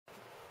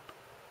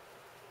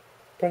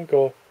Prank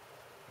call.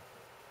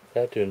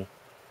 Fat tuna.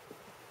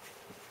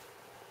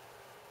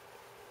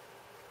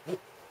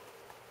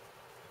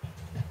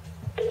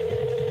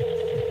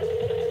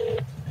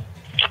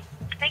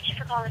 Thank you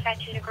for calling the Fat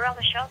Tuna Grill.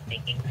 Michelle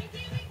speaking.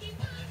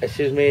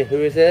 Excuse me, who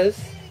is this?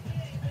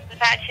 The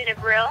Fat Tuna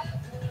Grill?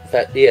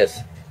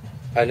 Yes.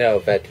 I know,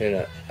 Fat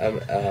Tuna.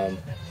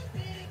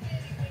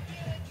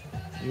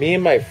 Me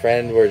and my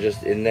friend were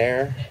just in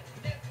there,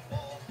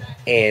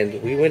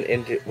 and we went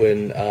into,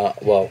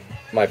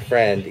 my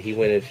friend, he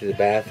went into the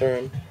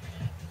bathroom,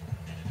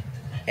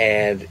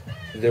 and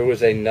there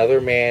was another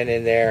man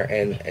in there,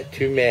 and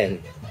two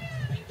men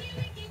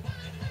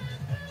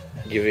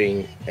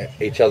giving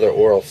each other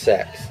oral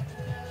sex.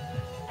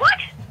 What?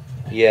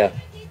 Yeah.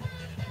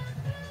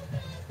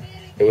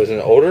 It was an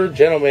older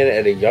gentleman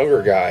and a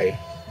younger guy.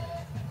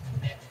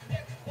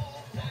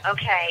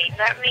 Okay,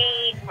 I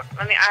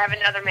have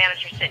another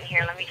manager sitting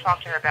here. Let me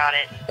talk to her about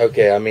it.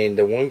 Okay, I mean,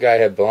 the one guy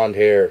had blonde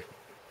hair.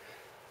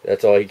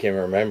 That's all he can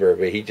remember,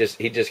 but he just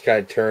kind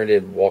of turned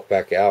and walked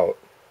back out.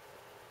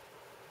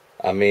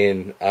 I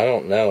mean, I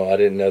don't know. I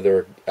didn't know there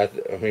were,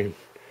 I mean,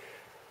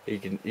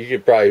 you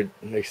could probably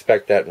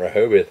expect that in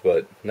Rehoboth,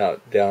 but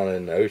not down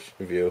in Ocean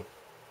View.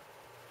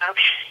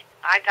 Okay,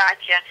 I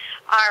gotcha.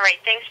 All right,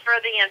 thanks for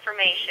the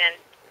information.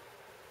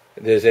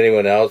 Does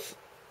anyone else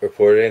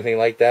report anything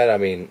like that? I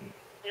mean,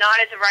 Not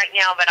as of right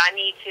now, but I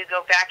need to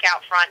go back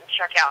out front and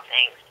check out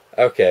things.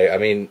 okay. I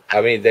mean,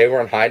 they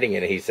weren't hiding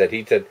it. He said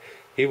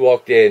he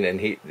walked in and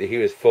he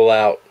was full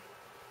out,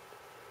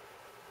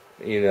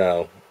 you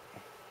know,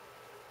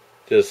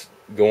 just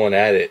going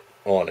at it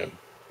on him.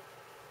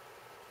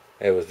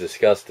 It was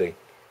disgusting.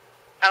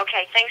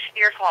 Okay, thanks for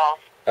your call.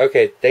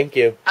 Okay, thank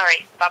you. All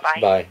right,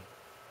 bye-bye. Bye.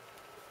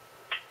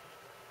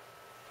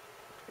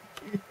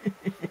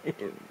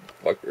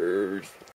 Fuckers.